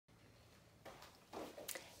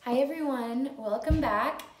Hi everyone, welcome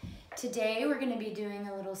back. Today we're going to be doing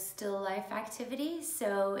a little still life activity.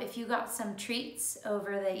 So if you got some treats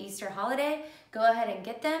over the Easter holiday, go ahead and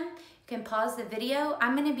get them. You can pause the video.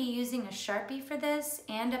 I'm going to be using a Sharpie for this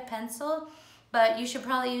and a pencil, but you should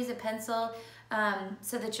probably use a pencil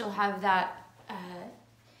so that you'll have that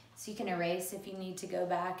so you can erase if you need to go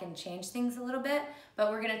back and change things a little bit.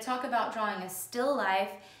 But we're going to talk about drawing a still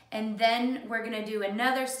life, and then we're going to do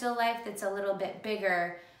another still life that's a little bit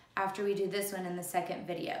bigger after we do this one in the second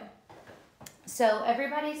video. So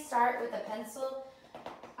everybody start with a pencil.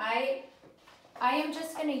 I am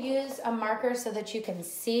just going to use a marker so that you can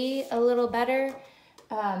see a little better.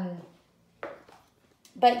 But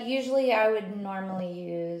usually I would normally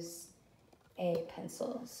use a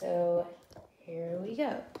pencil. So here we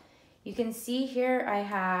go. You can see here I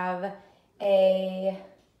have an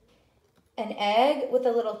egg with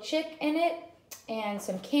a little chick in it and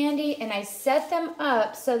some candy, and I set them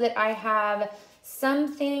up so that I have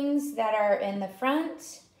some things that are in the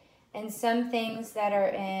front and some things that are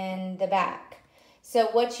in the back. So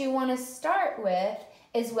what you want to start with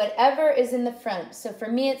is whatever is in the front. So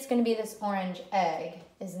for me, it's going to be this orange egg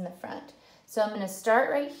is in the front. So I'm going to start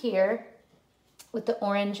right here with the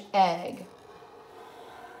orange egg,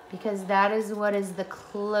 because that is what is the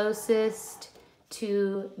closest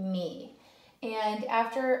to me. And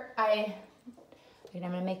after I'm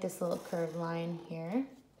going to make this little curved line here,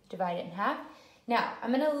 divide it in half. Now,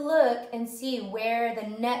 I'm going to look and see where the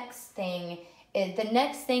next thing is. The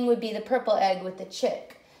next thing would be the purple egg with the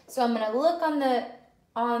chick. So I'm going to look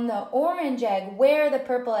on the orange egg where the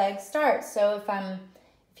purple egg starts. So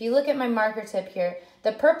if you look at my marker tip here,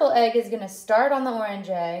 the purple egg is going to start on the orange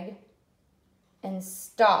egg and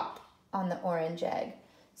stop on the orange egg.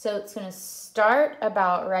 So it's going to start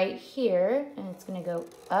about right here, and it's going to go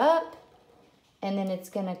up, and then it's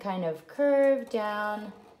going to kind of curve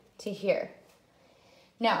down to here.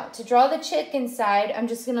 Now, to draw the chick inside, I'm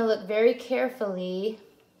just going to look very carefully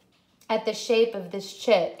at the shape of this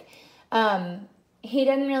chick. He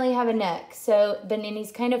doesn't really have a neck, and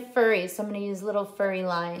he's kind of furry, so I'm going to use little furry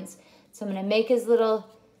lines. So I'm going to make his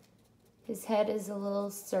head is a little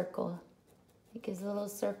circle. Make his little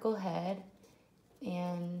circle head,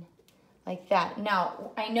 and like that.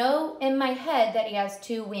 Now, I know in my head that he has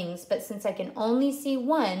two wings, but since I can only see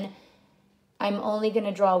one, I'm only going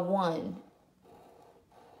to draw one.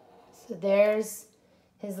 So there's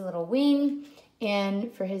his little wing,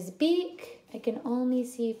 and for his beak, I can only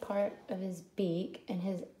see part of his beak, and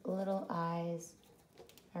his little eyes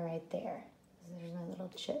are right there. There's my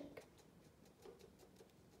little chick.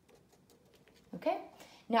 Okay?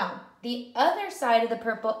 Now, the other side of the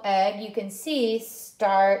purple egg, you can see,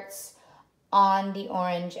 starts on the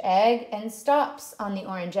orange egg and stops on the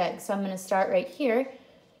orange egg. So I'm going to start right here.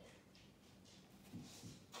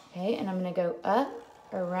 Okay, and I'm going to go up,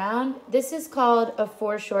 around. This is called a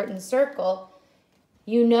foreshortened circle.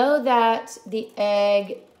 You know that the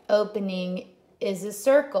egg opening is a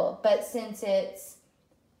circle, but since it's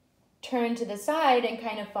turned to the side and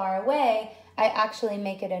kind of far away, I actually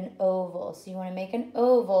make it an oval. So you want to make an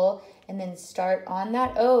oval and then start on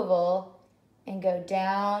that oval and go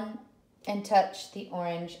down and touch the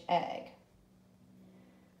orange egg.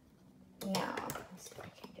 Now, let's see if I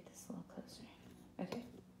can get this a little closer. Okay.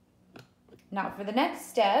 Now for the next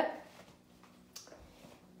step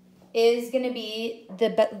is going to be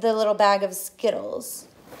the little bag of Skittles.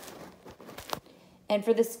 And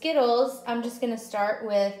for the Skittles, I'm just going to start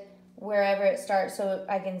with wherever it starts, so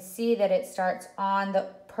I can see that it starts on the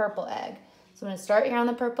purple egg. So I'm going to start here on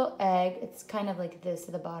the purple egg. It's kind of like this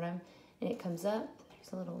at the bottom, and it comes up.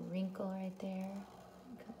 There's a little wrinkle right there.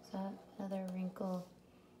 It comes up, another wrinkle,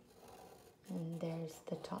 and there's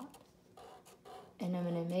the top. And I'm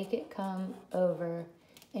going to make it come over,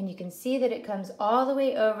 and you can see that it comes all the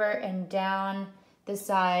way over and down the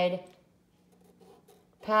side,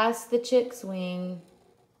 past the chick's wing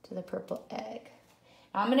to the purple egg.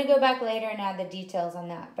 I'm going to go back later and add the details on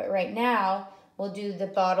that. But right now, we'll do the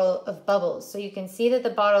bottle of bubbles. So you can see that the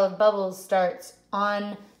bottle of bubbles starts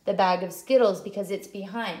on the bag of Skittles because it's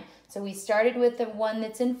behind. So we started with the one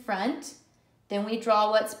that's in front. Then we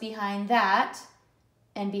draw what's behind that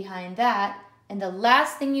and behind that. And the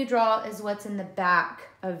last thing you draw is what's in the back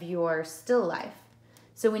of your still life.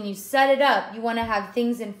 So when you set it up, you want to have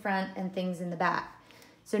things in front and things in the back.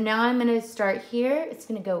 So now I'm going to start here. It's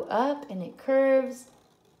going to go up and it curves.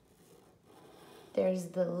 There's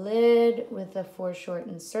the lid with a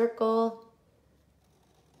foreshortened circle.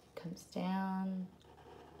 Comes down.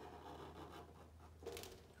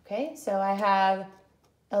 Okay, so I have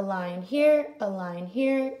a line here,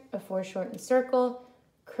 a foreshortened circle,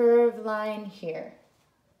 curved line here.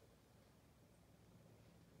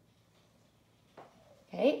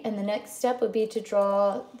 Okay, and the next step would be to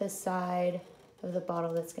draw the side of the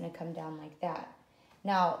bottle that's going to come down like that.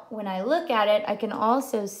 Now, when I look at it, I can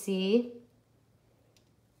also see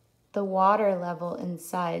the water level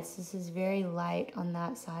inside. So this is very light on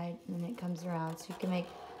that side, and then it comes around. So you can make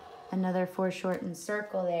another foreshortened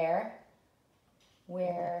circle there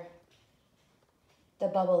where the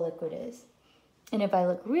bubble liquid is. And if I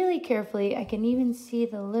look really carefully, I can even see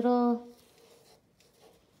the little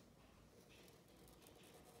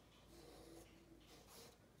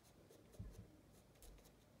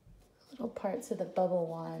parts of the bubble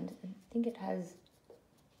wand. I think it has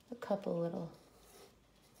a couple little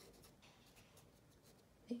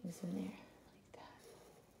things in there like that.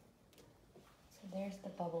 So there's the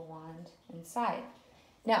bubble wand inside.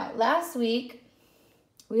 Now, last week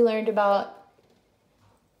we learned about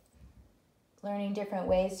learning different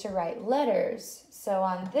ways to write letters. So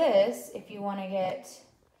on this, if you want to get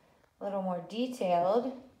a little more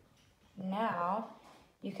detailed, now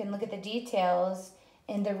you can look at the details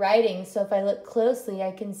in the writing. So if I look closely,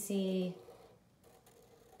 I can see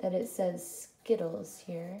that it says Skittles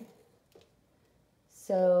here.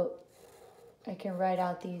 So I can write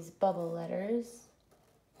out these bubble letters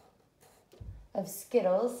of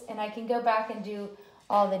Skittles, and I can go back and do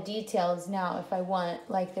all the details now if I want.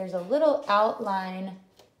 Like there's a little outline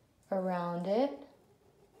around it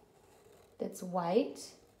that's white.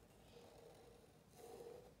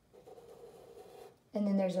 And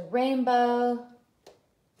then there's a rainbow.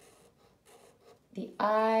 The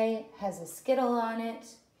eye has a Skittle on it.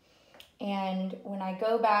 And when I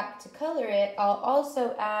go back to color it, I'll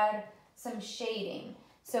also add some shading.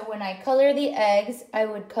 So when I color the eggs, I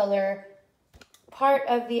would color part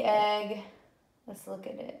of the egg. Let's look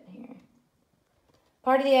at it here.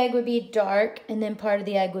 Part of the egg would be dark, and then part of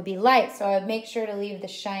the egg would be light. So I would make sure to leave the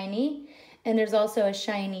shiny. And there's also a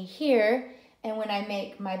shiny here. And when I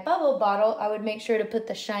make my bubble bottle, I would make sure to put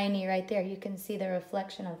the shiny right there. You can see the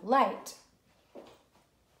reflection of light.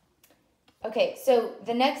 Okay, so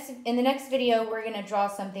in the next video, we're going to draw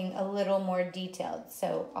something a little more detailed.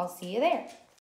 So I'll see you there.